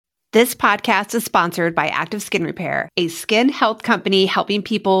This podcast is sponsored by Active Skin Repair, a skin health company helping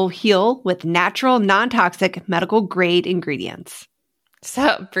people heal with natural, non-toxic, medical-grade ingredients.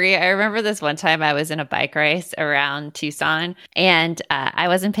 So, Brie, I remember this one time I was in a bike race around Tucson and I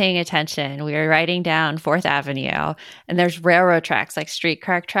wasn't paying attention. We were riding down 4th Avenue and there's railroad tracks, like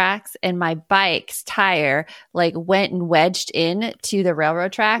streetcar tracks. And my bike's tire went and wedged in to the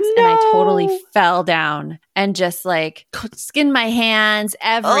railroad tracks and I totally fell down and just skinned my hands,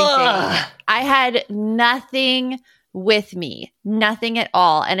 everything. Ugh. I had nothing with me, nothing at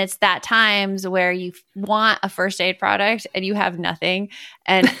all. And it's that times where you want a first aid product and you have nothing.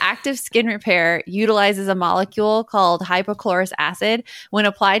 And Active Skin Repair utilizes a molecule called hypochlorous acid. When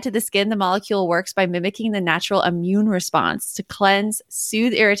applied to the skin, the molecule works by mimicking the natural immune response to cleanse,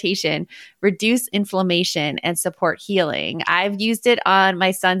 soothe irritation, reduce inflammation, and support healing. I've used it on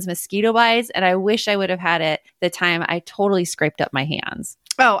my son's mosquito bites, and I wish I would have had it the time I totally scraped up my hands.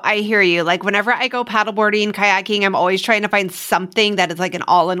 Oh, I hear you. Whenever I go paddleboarding, kayaking, I'm always trying to find something that is an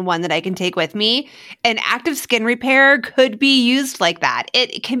all-in-one that I can take with me. And Active Skin Repair could be used like that.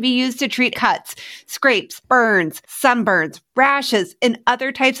 It can be used to treat cuts, scrapes, burns, sunburns, rashes, and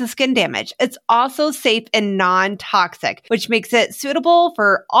other types of skin damage. It's also safe and non-toxic, which makes it suitable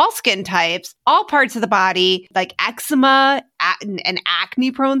for all skin types, all parts of the body, like eczema and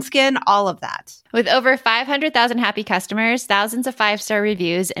acne-prone skin, all of that. With over 500,000 happy customers, thousands of 5-star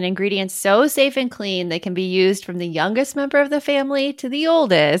reviews, and ingredients so safe and clean they can be used from the youngest member of the family to the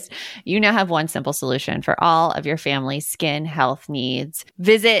oldest, you now have one simple solution for all of your family's skin health needs.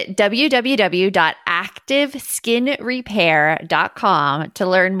 Visit www.activeskinrepair.com to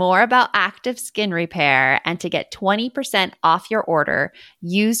learn more about Active Skin Repair and to get 20% off your order.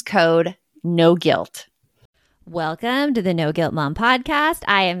 Use code NOGUILT. Welcome to the No Guilt Mom podcast.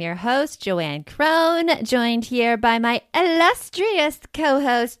 I am your host, Joanne Crone, joined here by my illustrious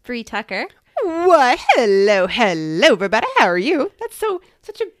co-host, Brie Tucker. Why, hello, everybody. How are you? That's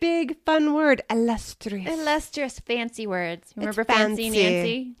such a big, fun word. Illustrious. Illustrious, fancy words. Remember Fancy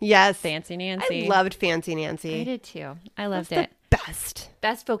Nancy? Yes. Fancy Nancy. I loved Fancy Nancy. I did too. I loved it.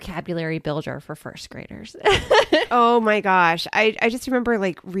 Best vocabulary builder for first graders. Oh my gosh. I just remember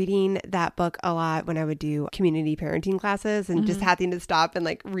reading that book a lot when I would do community parenting classes and just having to stop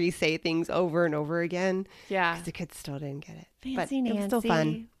and re-say things over and over again. Yeah. Because the kids still didn't get it. Fancy Nancy. It was still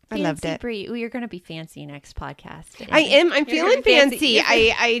fun. I loved it. Brie. Ooh, you're going to be fancy next podcast. I am. I'm feeling fancy.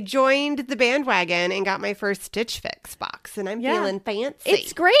 I joined the bandwagon and got my first Stitch Fix box, and I'm feeling fancy.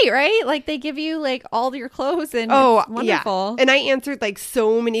 It's great, right? They give you all your clothes, and it's wonderful. Yeah. And I answered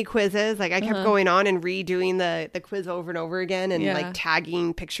so many quizzes. I kept going on and redoing the quiz over and over again, and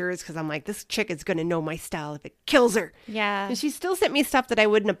tagging pictures because I'm this chick is going to know my style if it kills her. Yeah. And she still sent me stuff that I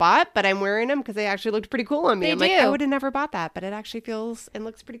wouldn't have bought, but I'm wearing them because they actually looked pretty cool on me. I would have never bought that, but it actually feels and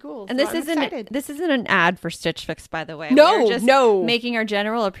looks pretty cool. And so this isn't an ad for Stitch Fix, by the way. No, We're just making our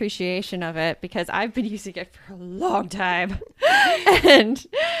general appreciation of it because I've been using it for a long time. And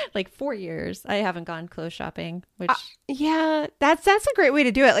 4 years I haven't gone clothes shopping, which that's a great way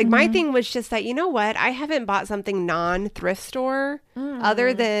to do it. My thing was just that, you know what? I haven't bought something non-thrift store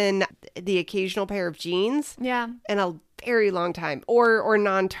other than the occasional pair of jeans. Yeah. And a very long time, or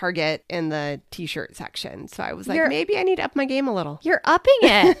non-Target in the t-shirt section. So I was maybe I need to up my game a little. You're upping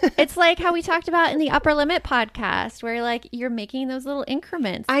it. It's like how we talked about in the Upper Limit podcast where you're making those little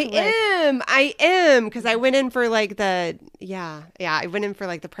increments. I am because I went in for I went in for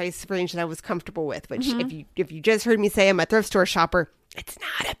the price range that I was comfortable with, which if you just heard me say I'm a thrift store shopper, it's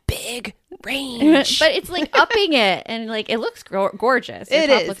not a big range. But it's upping it and it looks gorgeous. It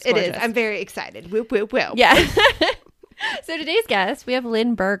is. I'm very excited. Whoop, whoop, whoop. Yeah. So today's guest, we have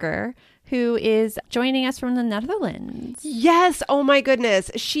Lynn Berger, who is joining us from the Netherlands. Yes. Oh my goodness.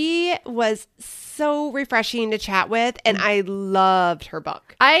 She was so refreshing to chat with, and I loved her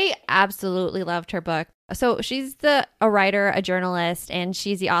book. I absolutely loved her book. So she's a writer, a journalist, and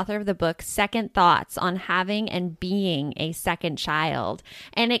she's the author of the book Second Thoughts on Having and Being a Second Child.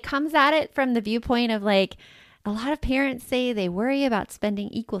 And it comes at it from the viewpoint of a lot of parents say they worry about spending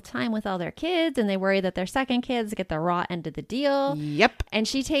equal time with all their kids and they worry that their second kids get the raw end of the deal. Yep. And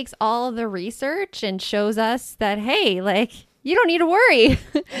she takes all of the research and shows us that, hey, you don't need to worry.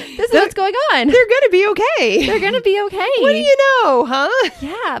 This is what's going on. They're going to be okay. They're going to be okay. What do you know, huh?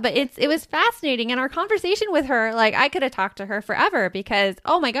 Yeah, but it was fascinating. And our conversation with her, I could have talked to her forever because,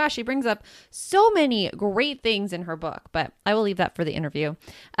 oh my gosh, she brings up so many great things in her book. But I will leave that for the interview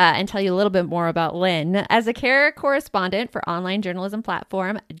and tell you a little bit more about Lynn. As a care correspondent for online journalism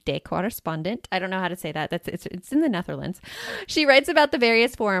platform, De Correspondent, I don't know how to say that. It's in the Netherlands. She writes about the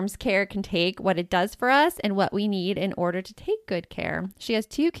various forms care can take, what it does for us, and what we need in order to take take good care. She has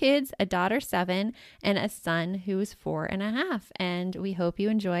 2 kids, a daughter 7 and a son who's 4.5. And we hope you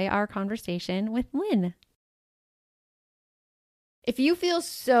enjoy our conversation with Lynn. If you feel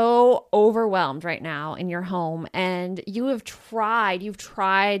so overwhelmed right now in your home and you've tried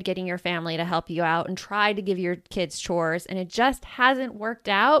getting your family to help you out and tried to give your kids chores and it just hasn't worked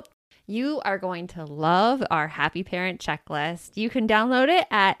out, you are going to love our Happy Parent Checklist. You can download it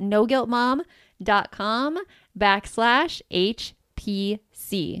at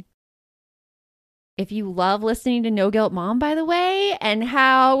noguiltmom.com/HPC. If you love listening to No Guilt Mom, by the way, and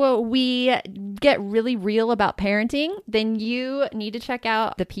how we get really real about parenting, then you need to check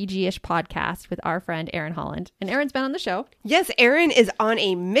out the PG-ish podcast with our friend Erin Holland. And Erin's been on the show. Yes, Erin is on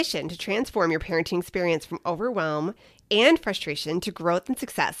a mission to transform your parenting experience from overwhelm and frustration to growth and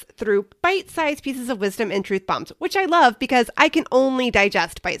success through bite-sized pieces of wisdom and truth bombs, which I love because I can only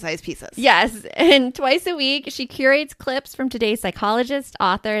digest bite-sized pieces. Yes, and twice a week, she curates clips from today's psychologists,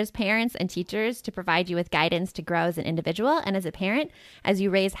 authors, parents, and teachers to provide you with guidance to grow as an individual and as a parent as you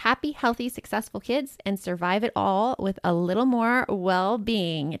raise happy, healthy, successful kids and survive it all with a little more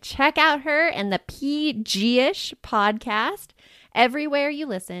well-being. Check out her and the PG-ish podcast everywhere you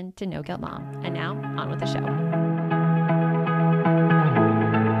listen to No Guilt Mom. And now, on with the show.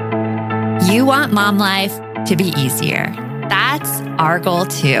 You want mom life to be easier. That's our goal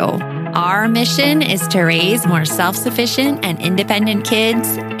too. Our mission is to raise more self-sufficient and independent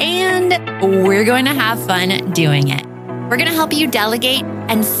kids, and we're going to have fun doing it. We're going to help you delegate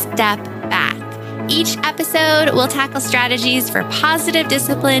and step back. Each episode will tackle strategies for positive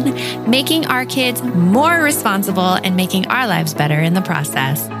discipline, making our kids more responsible and making our lives better in the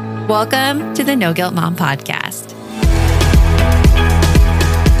process. Welcome to the No Guilt Mom podcast.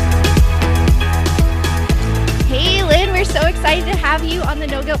 Hey, Lynn, we're so excited to have you on the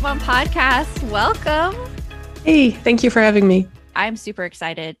No Guilt Mom podcast. Welcome. Hey, thank you for having me. I'm super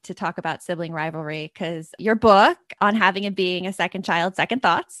excited to talk about sibling rivalry because your book on having and being a second child, Second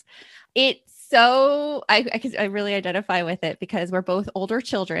Thoughts, I really identify with it because we're both older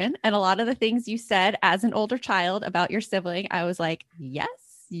children. And a lot of the things you said as an older child about your sibling, I was like, yes,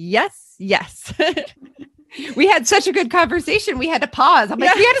 yes, yes. We had such a good conversation. We had to pause. I'm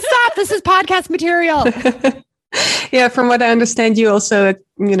like, we had to stop. This is podcast material. Yeah, from what I understand, you also,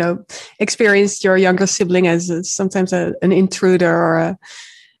 experienced your younger sibling as sometimes an intruder or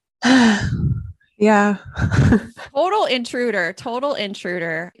yeah. Total intruder.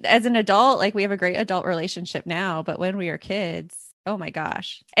 As an adult, we have a great adult relationship now, but when we were kids, oh my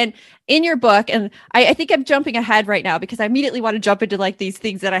gosh. And in your book, and I think I'm jumping ahead right now because I immediately want to jump into these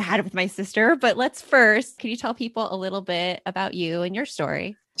things that I had with my sister. But let's first, can you tell people a little bit about you and your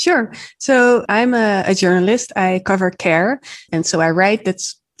story? Sure. So I'm a journalist. I cover care. And so I write.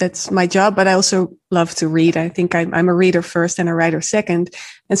 That's my job, but I also love to read. I think I'm a reader first and a writer second.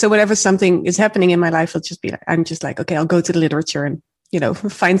 And so whenever something is happening in my life, I'm just like, okay, I'll go to the literature and,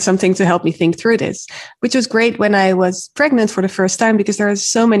 find something to help me think through this, which was great when I was pregnant for the first time, because there are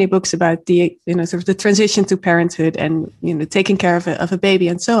so many books about the, sort of the transition to parenthood and, taking care of a baby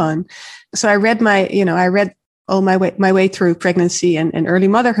and so on. So I read all my way through pregnancy and early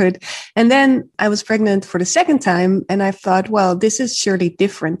motherhood. And then I was pregnant for the second time. And I thought, well, this is surely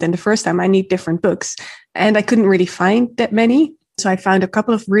different than the first time. I need different books. And I couldn't really find that many. So I found a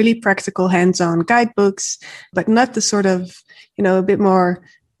couple of really practical hands-on guidebooks, but not the sort of, a bit more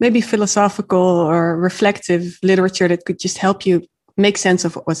maybe philosophical or reflective literature that could just help you make sense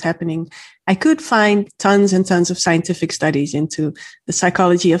of what was happening. I could find tons and tons of scientific studies into the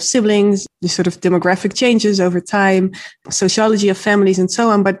psychology of siblings, the sort of demographic changes over time, sociology of families and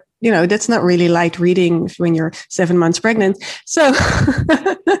so on. But, that's not really light reading when you're 7 months pregnant. So,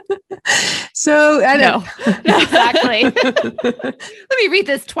 I don't know. Exactly. Let me read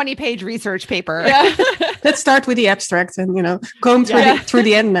this 20-page research paper. Yeah. Let's start with the abstract and, comb through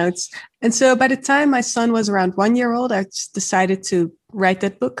the endnotes. And so by the time my son was around 1 year old, I just decided to write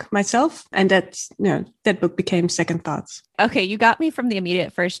that book myself. And that book became Second Thoughts. Okay. You got me from the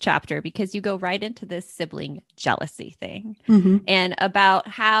immediate first chapter because you go right into this sibling jealousy thing and about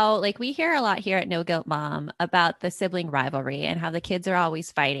how, we hear a lot here at No Guilt Mom about the sibling rivalry and how the kids are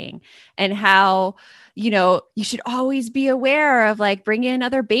always fighting and how, you should always be aware of bringing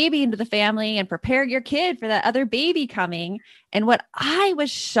another baby into the family and prepare your kid for that other baby coming. And what I was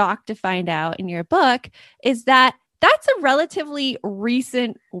shocked to find out in your book is that that's a relatively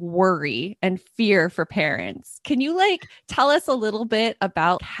recent worry and fear for parents. Can you tell us a little bit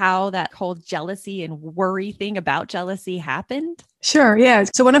about how that whole jealousy and worry thing about jealousy happened? Sure. Yeah.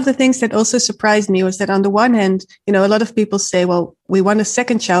 So one of the things that also surprised me was that on the one hand, a lot of people say, well, we want a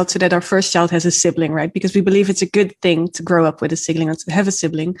second child so that our first child has a sibling, right? Because we believe it's a good thing to grow up with a sibling or to have a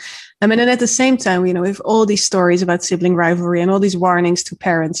sibling. And then at the same time, we have all these stories about sibling rivalry and all these warnings to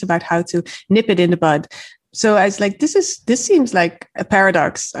parents about how to nip it in the bud. So I was like, this seems like a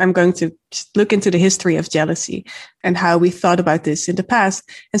paradox. I'm going to just look into the history of jealousy and how we thought about this in the past.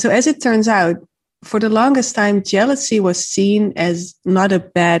 And so as it turns out, for the longest time, jealousy was seen as not a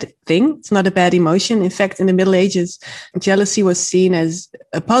bad thing. It's not a bad emotion. In fact, in the Middle Ages, jealousy was seen as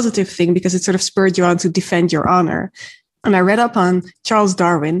a positive thing because it sort of spurred you on to defend your honor. And I read up on Charles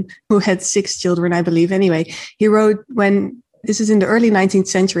Darwin, who had 6 children, I believe. Anyway, he wrote this is in the early 19th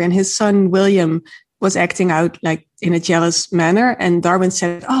century, and his son, William, was acting out like in a jealous manner. And Darwin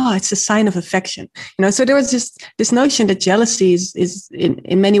said, oh, it's a sign of affection. So there was just this notion that jealousy is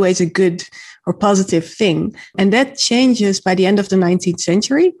in many ways a good or positive thing. And that changes by the end of the 19th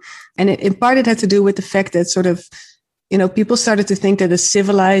century. And in part, it had to do with the fact that sort of, people started to think that a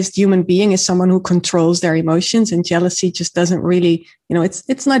civilized human being is someone who controls their emotions, and jealousy just doesn't really,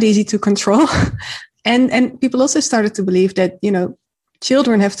 it's not easy to control. And people also started to believe that,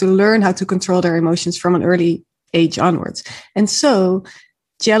 children have to learn how to control their emotions from an early age onwards. And so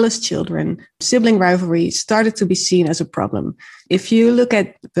jealous children, sibling rivalry started to be seen as a problem. If you look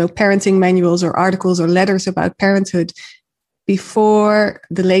at the parenting manuals or articles or letters about parenthood before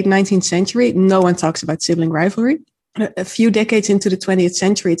the late 19th century, no one talks about sibling rivalry. A few decades into the 20th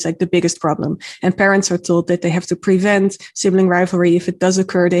century, it's like the biggest problem. And parents are told that they have to prevent sibling rivalry. If it does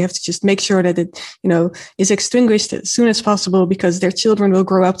occur, they have to just make sure that it, is extinguished as soon as possible, because their children will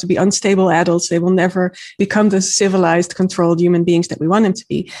grow up to be unstable adults. They will never become the civilized, controlled human beings that we want them to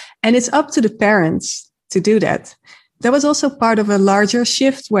be. And it's up to the parents to do that. That was also part of a larger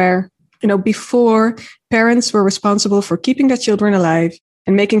shift where, before, parents were responsible for keeping their children alive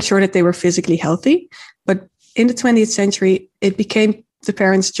and making sure that they were physically healthy. But in the 20th century, it became the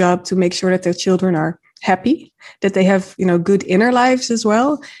parents' job to make sure that their children are happy, that they have, good inner lives as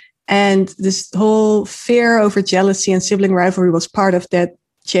well. And this whole fear over jealousy and sibling rivalry was part of that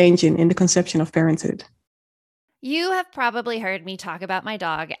change in the conception of parenthood. You have probably heard me talk about my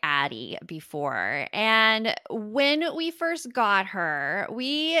dog, Addie, before. And when we first got her,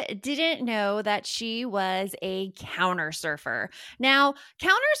 we didn't know that she was a counter surfer. Now,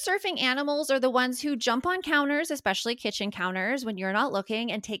 counter surfing animals are the ones who jump on counters, especially kitchen counters, when you're not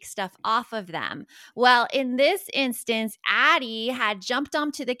looking, and take stuff off of them. Well, in this instance, Addie had jumped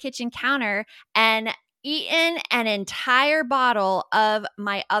onto the kitchen counter and eaten an entire bottle of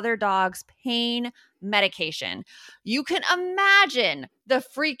my other dog's pain medication. You can imagine the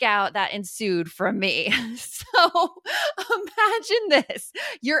freak out that ensued from me. So imagine this.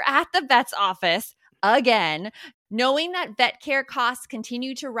 You're at the vet's office again, knowing that vet care costs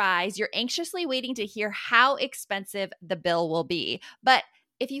continue to rise. You're anxiously waiting to hear how expensive the bill will be. But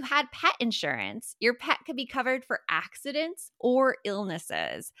if you had pet insurance, your pet could be covered for accidents or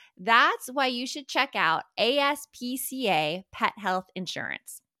illnesses. That's why you should check out ASPCA Pet Health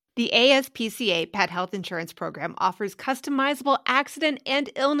Insurance. The ASPCA Pet Health Insurance Program offers customizable accident and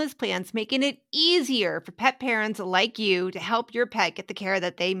illness plans, making it easier for pet parents like you to help your pet get the care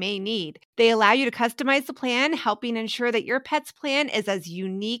that they may need. They allow you to customize the plan, helping ensure that your pet's plan is as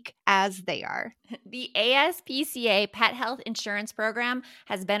unique as they are. The ASPCA Pet Health Insurance Program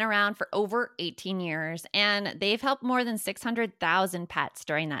has been around for over 18 years, and they've helped more than 600,000 pets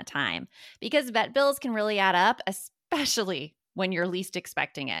during that time. Because vet bills can really add up, especially when you're least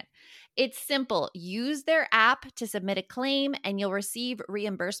expecting it. It's simple. Use their app to submit a claim, and you'll receive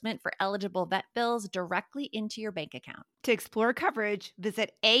reimbursement for eligible vet bills directly into your bank account. To explore coverage,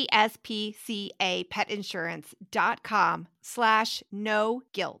 visit aspcapetinsurance.com/no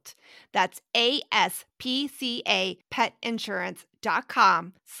guilt. That's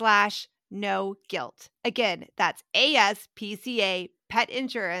aspcapetinsurance.com/no guilt. Again, that's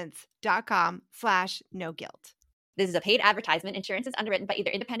aspcapetinsurance.com/no guilt. This is a paid advertisement. Insurance is underwritten by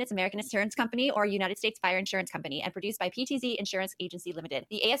either Independence American Insurance Company or United States Fire Insurance Company and produced by PTZ Insurance Agency Limited.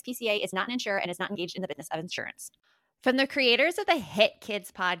 The ASPCA is not an insurer and is not engaged in the business of insurance. From the creators of the hit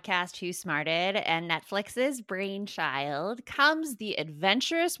kids podcast Who Smarted and Netflix's Brainchild comes the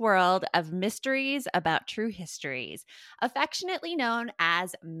adventurous world of mysteries about true histories, affectionately known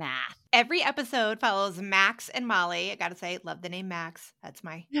as math. Every episode follows Max and Molly. I gotta say, love the name Max. That's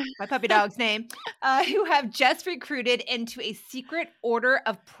my puppy dog's name. Who have just recruited into a secret order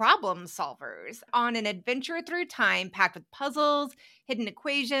of problem solvers on an adventure through time packed with puzzles, hidden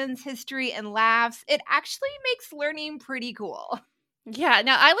equations, history, and laughs. It actually makes learning pretty cool. Yeah,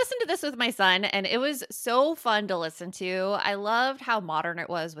 now I listened to this with my son and it was so fun to listen to. I loved how modern it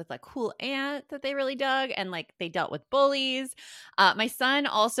was with like cool aunt that they really dug and like they dealt with bullies. My son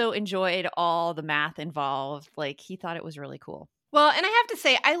also enjoyed all the math involved. Like he thought it was really cool. Well, and I have to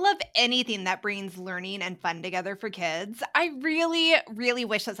say, I love anything that brings learning and fun together for kids. I really, really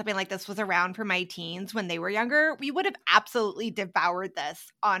wish that something like this was around for my teens when they were younger. We would have absolutely devoured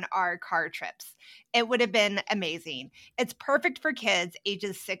this on our car trips. It would have been amazing. It's perfect for kids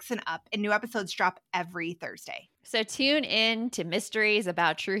ages 6 and up, and new episodes drop every Thursday. So tune in to Mysteries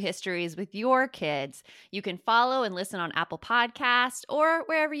About True Histories with your kids. You can follow and listen on Apple Podcasts or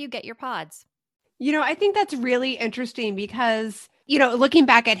wherever you get your pods. I think that's really interesting because, looking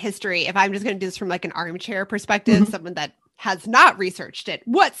back at history, if I'm just going to do this from like an armchair perspective, someone that has not researched it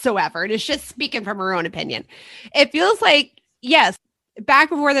whatsoever and is just speaking from her own opinion, it feels like, yes, back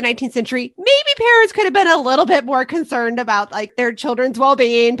before the 19th century, maybe parents could have been a little bit more concerned about like their children's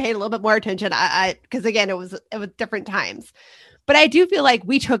well-being, paid a little bit more attention. Because again, it was different times. But I do feel like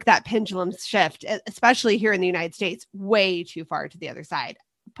we took that pendulum shift, especially here in the United States, way too far to the other side,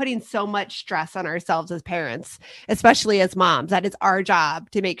 putting so much stress on ourselves as parents, especially as moms. That is our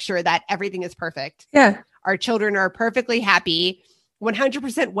job to make sure that everything is perfect. Yeah. Our children are perfectly happy,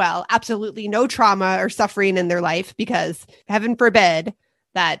 100% well, absolutely no trauma or suffering in their life, because heaven forbid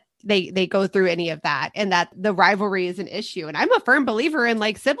that they go through any of that and that the rivalry is an issue. And I'm a firm believer in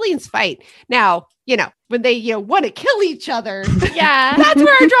like siblings fight. Now, when they want to kill each other, Yeah. that's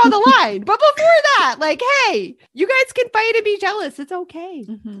where I draw the line. But before that, like, hey, you guys can fight and be jealous. It's okay.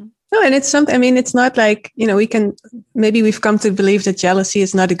 Mm-hmm. No, and it's something, I mean, it's not like, we've come to believe that jealousy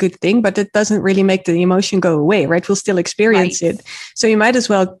is not a good thing, but it doesn't really make the emotion go away, right? We'll still experience it. So you might as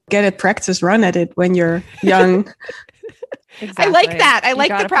well get a practice run at it when you're young. Exactly. I like that. I like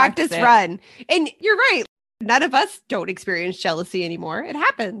the practice practice run. And you're right. None of us don't experience jealousy anymore. It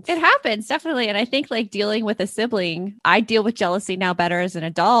happens. It happens, definitely. And I think like dealing with a sibling, I deal with jealousy now better as an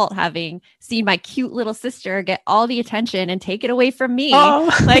adult, having seen my cute little sister get all the attention and take it away from me. Oh.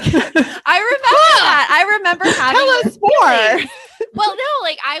 Like, I remember that. I remember having Tell us more. Well, no,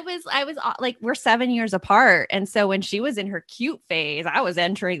 like I was like, we're 7 years apart. And so when she was in her cute phase, I was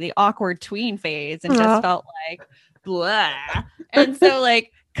entering the awkward tween phase and just felt like, blah. And so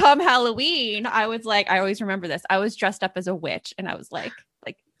like, come Halloween, I was like, I always remember this. I was dressed up as a witch and I was like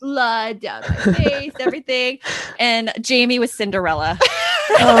blood down my face, everything. And Jamie was Cinderella.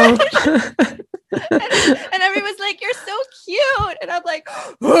 Oh. and everyone's like, you're so cute. And I'm like,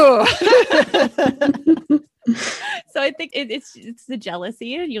 oh. So I think it's the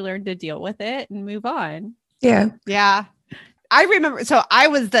jealousy and you learn to deal with it and move on. Yeah. Yeah. I remember, so I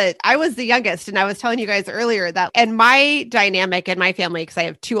was the youngest, and I was telling you guys earlier that, and my dynamic in my family, because I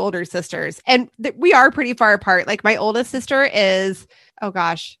have 2 older sisters, and we are pretty far apart. Like my oldest sister is, oh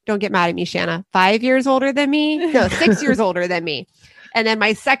gosh, don't get mad at me, Shanna, 5 years older than me. No, 6 years older than me. And then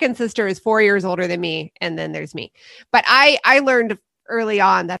my second sister is 4 years older than me. And then there's me. But I learned early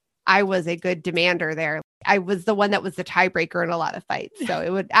on that I was a good demander there. I was the one that was the tiebreaker in a lot of fights. So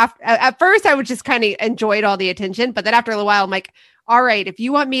it would, at first I would just kind of enjoyed all the attention, but then after a little while, I'm like, all right, if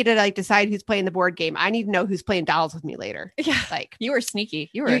you want me to like decide who's playing the board game, I need to know who's playing dolls with me later. Yeah. Like You were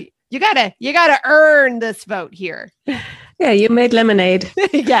sneaky. You gotta earn this vote here. Yeah, you made lemonade.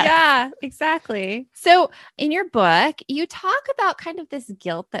 Yeah, exactly. So in your book, you talk about kind of this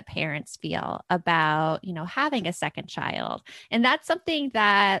guilt that parents feel about, having a second child. And that's something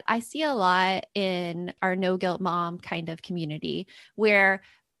that I see a lot in our no guilt mom kind of community, where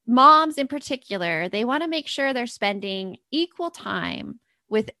moms in particular, they want to make sure they're spending equal time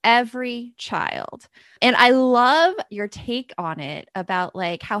with every child. And I love your take on it about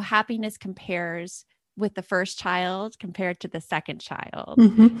like how happiness compares with the first child compared to the second child.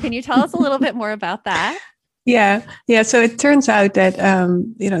 Mm-hmm. Can you tell us a little bit more about that? Yeah. So it turns out that,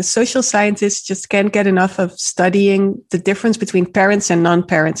 social scientists just can't get enough of studying the difference between parents and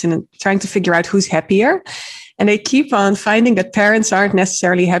non-parents and trying to figure out who's happier. And they keep on finding that parents aren't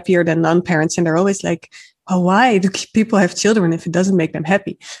necessarily happier than non-parents. And they're always like, oh, why do people have children if it doesn't make them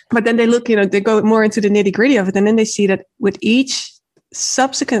happy? But then they look, they go more into the nitty gritty of it. And then they see that with each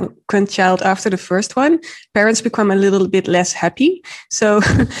subsequent child after the first one, parents become a little bit less happy. So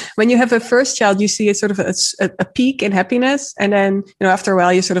when you have a first child, you see a sort of a peak in happiness. And then, after a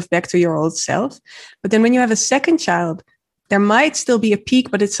while, you're sort of back to your old self. But then when you have a second child, there might still be a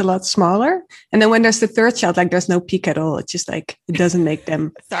peak, but it's a lot smaller. And then when there's the third child, like there's no peak at all. It's just like, it doesn't make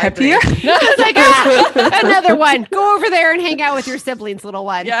them happier. It's like, another one. Go over there and hang out with your siblings, little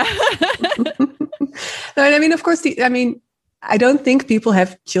one. Yeah. No, and I mean, of course, I don't think people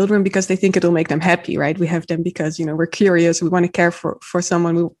have children because they think it'll make them happy, right? We have them because, we're curious. We want to care for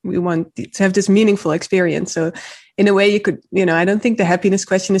someone. We want to have this meaningful experience. So in a way you could, I don't think the happiness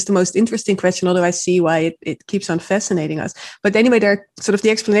question is the most interesting question, although I see why it keeps on fascinating us. But anyway, there sort of the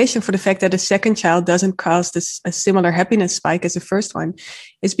explanation for the fact that a second child doesn't cause a similar happiness spike as the first one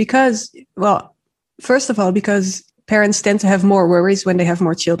is because, well, first of all, because parents tend to have more worries when they have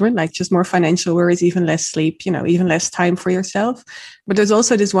more children, like just more financial worries, even less sleep, even less time for yourself. But there's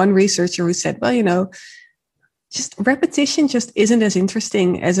also this one researcher who said, well, just repetition just isn't as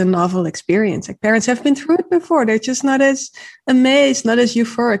interesting as a novel experience. Like parents have been through it before. They're just not as amazed, not as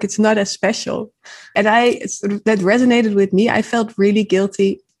euphoric. It's not as special. And that resonated with me. I felt really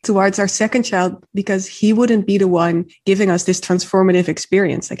guilty towards our second child because he wouldn't be the one giving us this transformative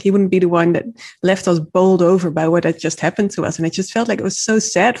experience. Like he wouldn't be the one that left us bowled over by what had just happened to us. And I just felt like it was so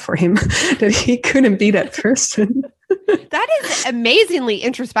sad for him that he couldn't be that person. That is amazingly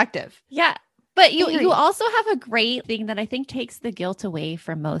introspective. Yeah. But you also have a great thing that I think takes the guilt away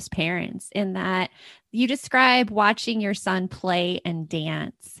from most parents in that you describe watching your son play and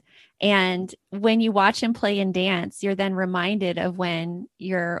dance. And when you watch him play and dance, you're then reminded of when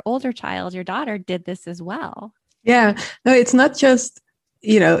your older child, your daughter, did this as well. Yeah, no, it's not just,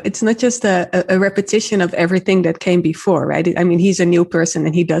 it's not just a repetition of everything that came before, right? I mean, he's a new person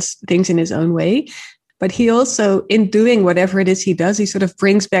and he does things in his own way. But he also, in doing whatever it is he does, he sort of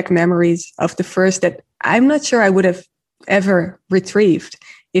brings back memories of the first that I'm not sure I would have ever retrieved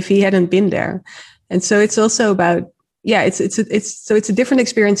if he hadn't been there. And so it's also about, it's a different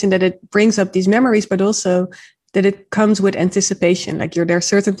experience in that it brings up these memories, but also that it comes with anticipation. Like there are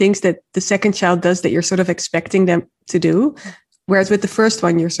certain things that the second child does that you're sort of expecting them to do. Whereas with the first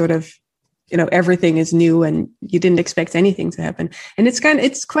one, you're sort of, everything is new and you didn't expect anything to happen. And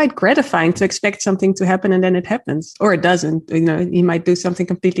it's quite gratifying to expect something to happen and then it happens, or it doesn't. He might do something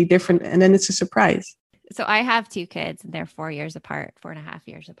completely different and then it's a surprise. So I have 2 kids and they're 4 years apart, 4.5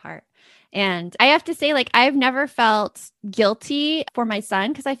 years apart. And I have to say, like, I've never felt guilty for my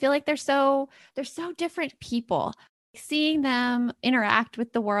son because I feel like they're so different people. Seeing them interact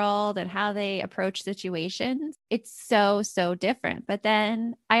with the world and how they approach situations, it's so different. But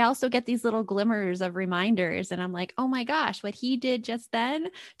then I also get these little glimmers of reminders and I'm like, oh my gosh, what he did just then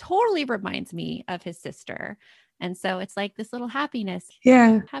totally reminds me of his sister. And so it's like this little happiness.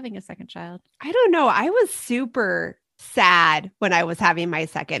 Yeah. Having a second child. I don't know. I was super sad when I was having my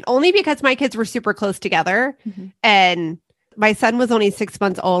second, only because my kids were super close together. Mm-hmm. And my son was only 6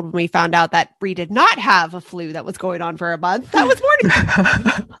 months old when we found out that Bree did not have a flu that was going on for a month. That was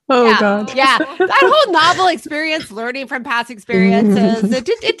morning. God. Yeah. That whole novel experience, learning from past experiences,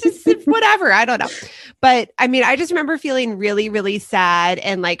 it just whatever. I don't know. But I mean, I just remember feeling really, really sad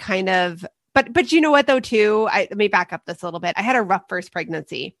and like kind of, but you know what though, too, let me back up this a little bit. I had a rough first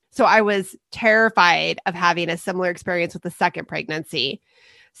pregnancy. So I was terrified of having a similar experience with the second pregnancy.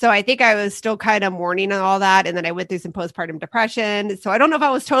 So I think I was still kind of mourning and all that. And then I went through some postpartum depression. So I don't know if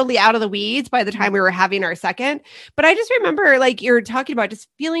I was totally out of the weeds by the time we were having our second, but I just remember like you're talking about just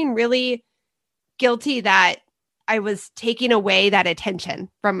feeling really guilty that I was taking away that attention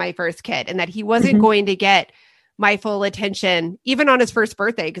from my first kid and that he wasn't going to get my full attention, even on his first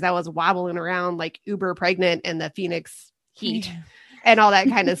birthday, because I was wobbling around like uber pregnant in the Phoenix heat and all that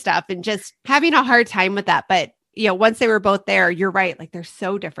kind of stuff and just having a hard time with that. But once they were both there, you're right. Like they're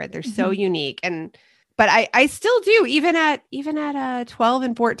so different. They're so unique. But I still do, even at 12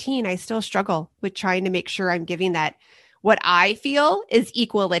 and 14, I still struggle with trying to make sure I'm giving that what I feel is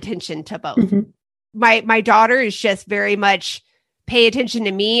equal attention to both. Mm-hmm. My daughter is just very much pay attention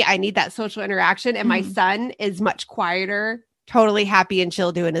to me. I need that social interaction. And my son is much quieter, totally happy and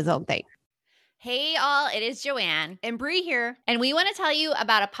chill doing his own thing. Hey all, it is Joanne and Bree here. And we want to tell you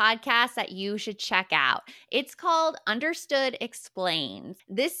about a podcast that you should check out. It's called Understood Explains.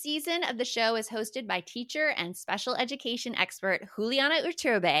 This season of the show is hosted by teacher and special education expert Juliana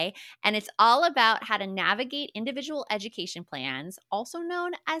Urturbe, and it's all about how to navigate individual education plans, also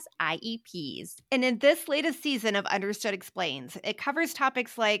known as IEPs. And in this latest season of Understood Explains, it covers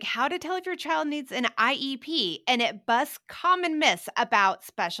topics like how to tell if your child needs an IEP, and it busts common myths about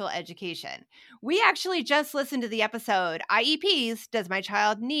special education. We actually just listened to the episode, IEPs, Does My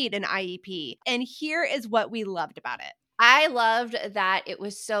Child Need an IEP? And here is what we loved about it. I loved that it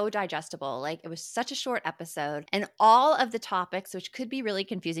was so digestible. Like it was such a short episode and all of the topics, which could be really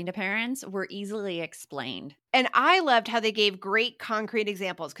confusing to parents, were easily explained. And I loved how they gave great concrete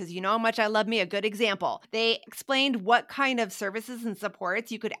examples because you know how much I love me a good example. They explained what kind of services and supports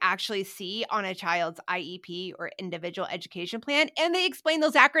you could actually see on a child's IEP or individual education plan. And they explained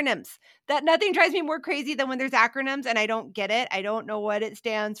those acronyms. That nothing drives me more crazy than when there's acronyms and I don't get it. I don't know what it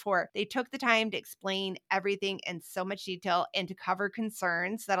stands for. They took the time to explain everything in so much detail and to cover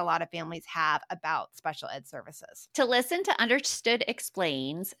concerns that a lot of families have about special ed services. To listen to Understood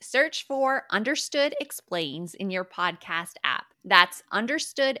Explains, search for Understood Explains in your podcast app. That's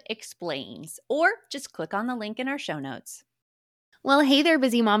Understood Explains, or just click on the link in our show notes. Well, hey there,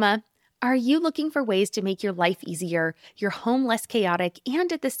 busy mama. Are you looking for ways to make your life easier, your home less chaotic,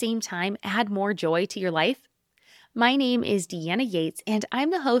 and at the same time add more joy to your life? My name is Deanna Yates, and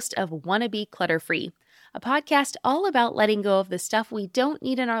I'm the host of Wanna Be Clutter-Free, a podcast all about letting go of the stuff we don't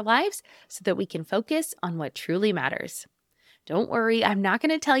need in our lives so that we can focus on what truly matters. Don't worry, I'm not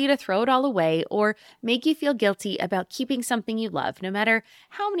going to tell you to throw it all away or make you feel guilty about keeping something you love, no matter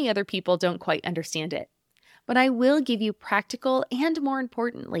how many other people don't quite understand it. But I will give you practical and, more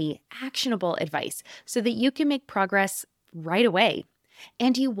importantly, actionable advice so that you can make progress right away.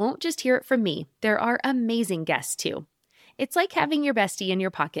 And you won't just hear it from me. There are amazing guests too. It's like having your bestie in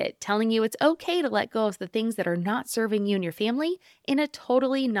your pocket telling you it's okay to let go of the things that are not serving you and your family in a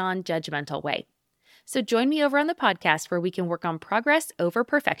totally non-judgmental way. So join me over on the podcast where we can work on progress over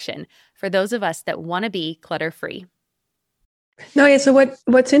perfection for those of us that want to be clutter-free. No, yeah. So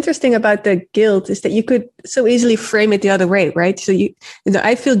what's interesting about the guilt is that you could so easily frame it the other way, right? So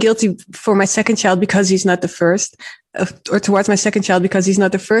I feel guilty for my second child because he's not the first, or towards my second child because he's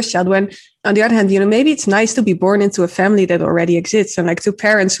not the first child. When on the other hand, maybe it's nice to be born into a family that already exists, and like to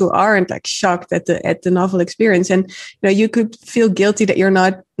parents who aren't like shocked at the novel experience. And you could feel guilty that you're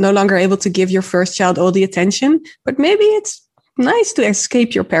no longer able to give your first child all the attention, but maybe it's nice to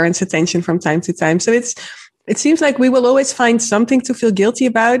escape your parents' attention from time to time. So it seems like we will always find something to feel guilty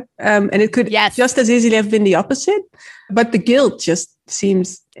about. And it could just as easily have been the opposite, but the guilt just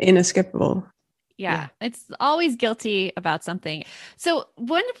seems inescapable. Yeah, it's always guilty about something. So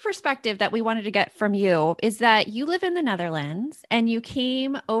one perspective that we wanted to get from you is that you live in the Netherlands and you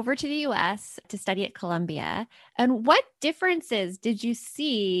came over to the US to study at Columbia. And what differences did you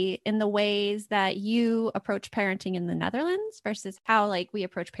see in the ways that you approach parenting in the Netherlands versus how we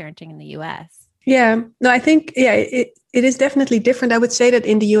approach parenting in the US? Yeah, no, I think, it is definitely different. I would say that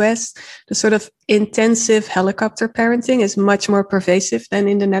in the US, the sort of intensive helicopter parenting is much more pervasive than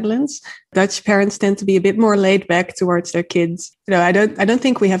in the Netherlands. Dutch parents tend to be a bit more laid back towards their kids. I don't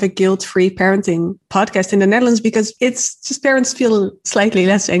think we have a guilt-free parenting podcast in the Netherlands because it's just parents feel slightly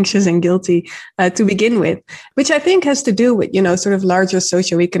less anxious and guilty to begin with, which I think has to do with, sort of larger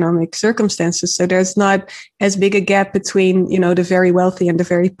socioeconomic circumstances. So there's not as big a gap between, the very wealthy and the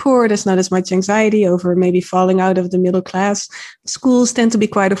very poor. There's not as much anxiety over maybe falling out of the middle class. Schools tend to be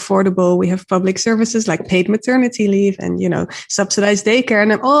quite affordable. We have public services like paid maternity leave and, subsidized daycare.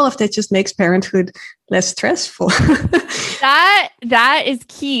 And all of that just makes parenthood less stressful. That is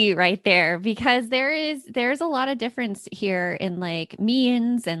key right there, because there's a lot of difference here in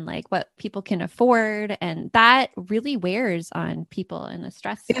means and what people can afford. And that really wears on people in a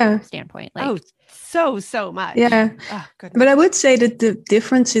stress standpoint. So much. Yeah. Oh, goodness. But I would say that the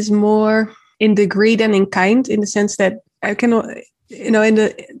difference is more in degree than in kind, in the sense that I can, in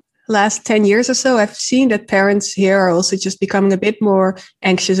the last 10 years or so, I've seen that parents here are also just becoming a bit more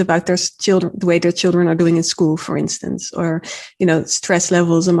anxious about their children, the way their children are doing in school, for instance, or, stress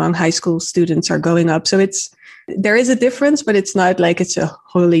levels among high school students are going up. So there is a difference, but it's not like it's a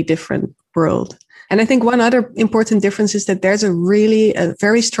wholly different world. And I think one other important difference is that there's a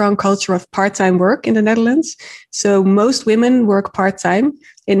very strong culture of part-time work in the Netherlands. So most women work part-time.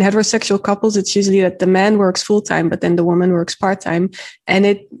 In heterosexual couples, it's usually that the man works full-time, but then the woman works part-time. And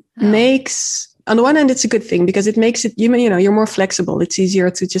it makes, on the one hand, it's a good thing because it makes it, you're more flexible. It's easier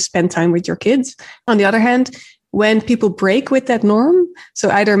to just spend time with your kids. On the other hand, when people break with that norm, so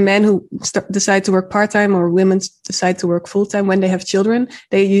either men who decide to work part-time or women decide to work full-time when they have children,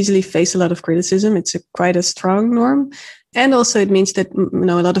 they usually face a lot of criticism. It's quite a strong norm. And also it means that,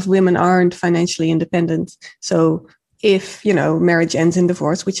 a lot of women aren't financially independent. So if, marriage ends in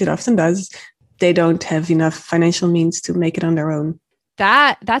divorce, which it often does, they don't have enough financial means to make it on their own.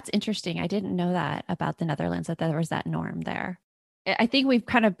 That's interesting. I didn't know that about the Netherlands, that there was that norm there. I think we've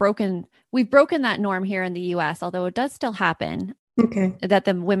kind of broken that norm here in the US, although it does still happen. Okay. That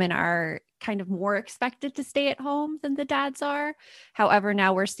the women are kind of more expected to stay at home than the dads are. However,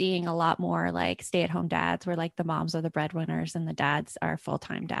 now we're seeing a lot more stay-at-home dads where the moms are the breadwinners and the dads are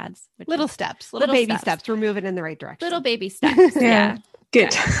full-time dads. Little baby steps. We're moving in the right direction. Little baby steps. Yeah.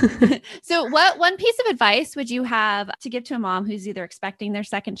 Good. So what one piece of advice would you have to give to a mom who's either expecting their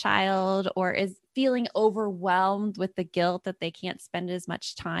second child or is feeling overwhelmed with the guilt that they can't spend as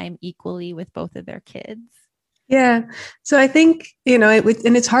much time equally with both of their kids? Yeah. So I think,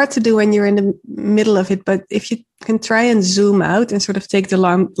 and it's hard to do when you're in the middle of it, but if you can try and zoom out and sort of take the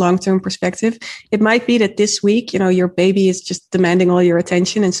long-term perspective, it might be that this week, your baby is just demanding all your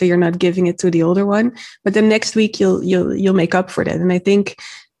attention. And so you're not giving it to the older one, but then next week you'll make up for that. And I think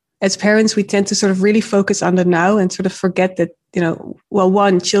as parents, we tend to sort of really focus on the now and sort of forget that,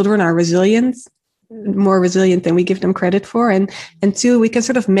 one, children are resilient, more resilient than we give them credit for. And two, we can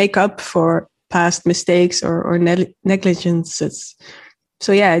sort of make up for past mistakes or negligences.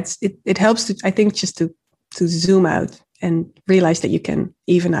 So yeah, it helps to, I think, just to zoom out and realize that you can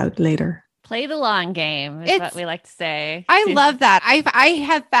even out later. Play the long game is what we like to say. I love that. I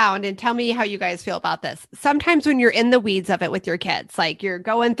have found, and tell me how you guys feel about this. Sometimes when you're in the weeds of it with your kids, like you're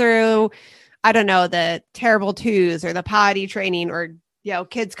going through, I don't know, the terrible twos or the potty training or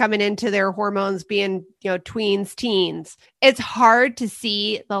kids coming into their hormones being, tweens, teens. It's hard to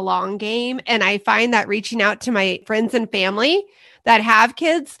see the long game. And I find that reaching out to my friends and family that have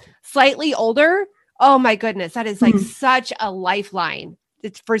kids slightly older, oh my goodness, that is like such a lifeline.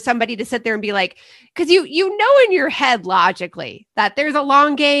 It's for somebody to sit there and be like, because you know in your head logically that there's a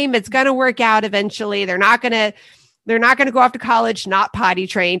long game. It's going to work out eventually. They're not going to go off to college not potty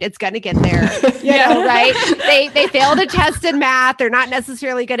trained. It's going to get there, right? They failed a test in math. They're not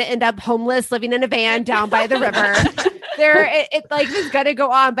necessarily going to end up homeless, living in a van down by the river. It is going to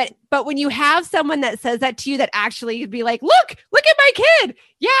go on. But when you have someone that says that to you, that actually you'd be like, look at my kid.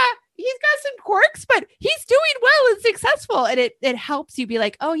 Yeah, he's got some quirks, but he's doing well and successful. And it helps you be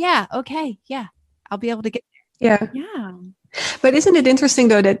like, oh yeah, okay, yeah, I'll be able to get there. Yeah. Yeah. But isn't it interesting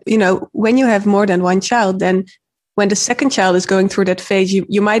though that, when you have more than one child, then when the second child is going through that phase,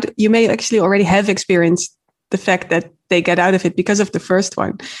 you may actually already have experienced the fact that they get out of it because of the first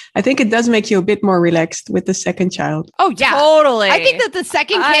one. I think it does make you a bit more relaxed with the second child. Oh, yeah. Totally. I think that the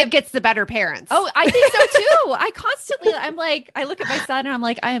second kid gets the better parents. Oh, I think so too. I look at my son and I'm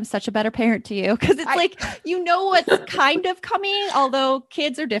like, I am such a better parent to you. Because it's what's kind of coming, although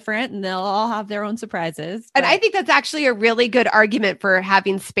kids are different and they'll all have their own surprises. And I think that's actually a really good argument for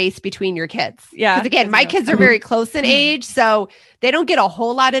having space between your kids. Yeah. Because again, my kids are very close in age, so they don't get a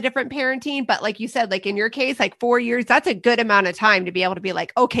whole lot of different parenting. But like you said, like in your case, like 4 years, that's a good amount of time to be able to be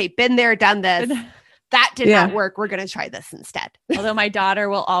like, okay, been there, done this. That did not work. We're going to try this instead. Although my daughter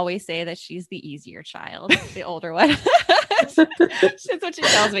will always say that she's the easier child, the older one. That's what she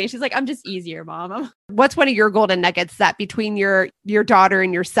tells me. She's like, I'm just easier, Mom. What's one of your golden nuggets that between your daughter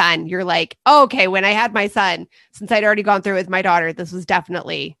and your son, you're like, oh, okay, when I had my son, since I'd already gone through it with my daughter, this was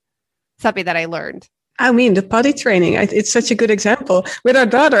definitely something that I learned. I mean, the potty training, it's such a good example. With our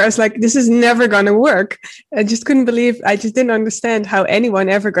daughter, I was like, this is never going to work. I just didn't understand how anyone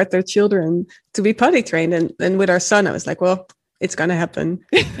ever got their children to be potty trained. And with our son, I was like, well, it's going to happen.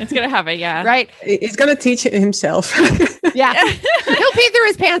 It's going to happen, yeah. Right. He's going to teach it himself. Yeah. He'll pee through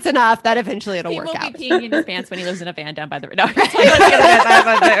his pants enough that eventually it'll work out. He won't be peeing in his pants when he lives in a van down by the river. No,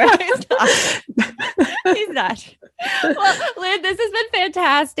 he's not. Well, Lynn, this has been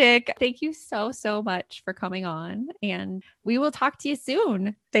fantastic. Thank you so, so much for coming on. And we will talk to you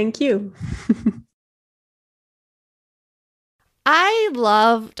soon. Thank you. I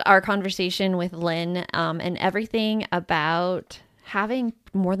loved our conversation with Lynn and everything about having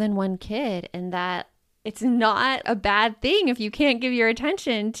more than one kid, and that it's not a bad thing if you can't give your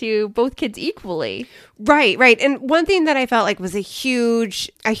attention to both kids equally. Right. And one thing that I felt like was a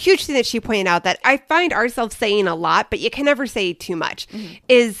huge thing that she pointed out that I find ourselves saying a lot, but you can never say too much,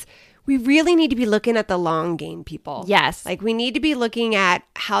 is we really need to be looking at the long game, people. Yes. Like we need to be looking at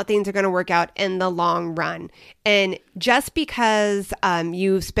how things are going to work out in the long run. And just because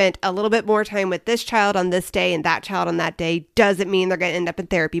you've spent a little bit more time with this child on this day and that child on that day doesn't mean they're going to end up in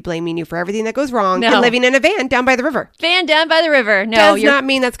therapy blaming you for everything that goes wrong and living in a van down by the river. Van down by the river. No, does not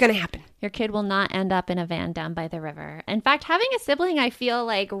mean that's going to happen. Your kid will not end up in a van down by the river. In fact, having a sibling, I feel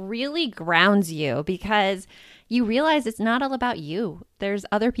like really grounds you because you realize it's not all about you. There's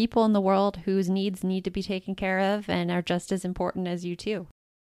other people in the world whose needs need to be taken care of and are just as important as you too.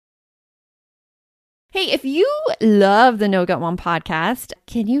 Hey, if you love the No Gut Mom podcast,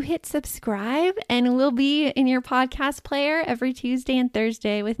 can you hit subscribe? And we'll be in your podcast player every Tuesday and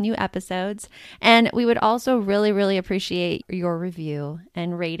Thursday with new episodes. And we would also really, really appreciate your review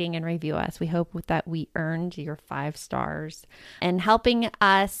and rating and review us. We hope that we earned your 5 stars and helping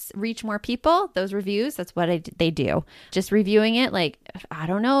us reach more people. Those reviews, that's what they do. Just reviewing it, like, I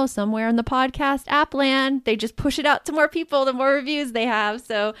don't know, somewhere in the podcast app land, they just push it out to more people the more reviews they have.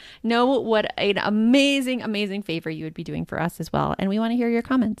 So know what an amazing favor you would be doing for us as well. And we want to hear your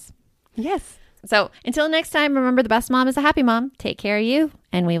comments. Yes. So until next time, remember the best mom is a happy mom. Take care of you,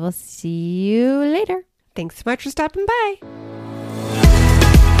 and we will see you later. Thanks so much for stopping by.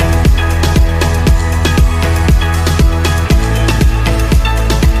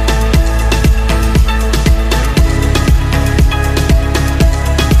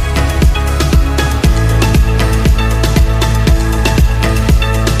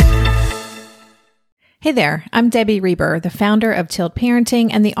 Hey there, I'm Debbie Reber, the founder of Tilt Parenting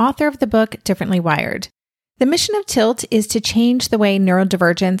and the author of the book Differently Wired. The mission of Tilt is to change the way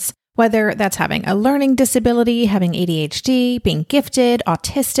neurodivergence, whether that's having a learning disability, having ADHD, being gifted,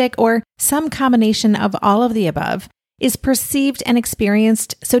 autistic, or some combination of all of the above, is perceived and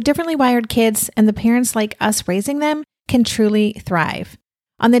experienced so differently wired kids and the parents like us raising them can truly thrive.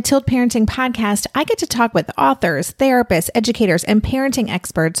 On the Tilt Parenting podcast, I get to talk with authors, therapists, educators, and parenting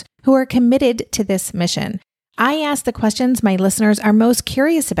experts who are committed to this mission. I ask the questions my listeners are most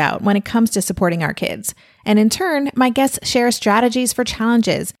curious about when it comes to supporting our kids. And in turn, my guests share strategies for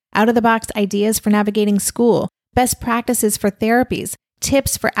challenges, out-of-the-box ideas for navigating school, best practices for therapies,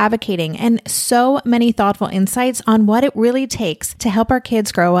 tips for advocating, and so many thoughtful insights on what it really takes to help our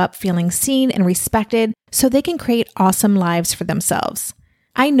kids grow up feeling seen and respected so they can create awesome lives for themselves.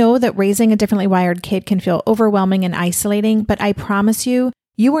 I know that raising a differently wired kid can feel overwhelming and isolating, but I promise you,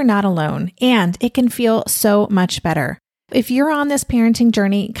 you are not alone, and it can feel so much better. If you're on this parenting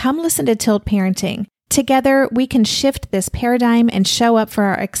journey, come listen to Tilt Parenting. Together, we can shift this paradigm and show up for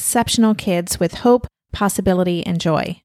our exceptional kids with hope, possibility, and joy.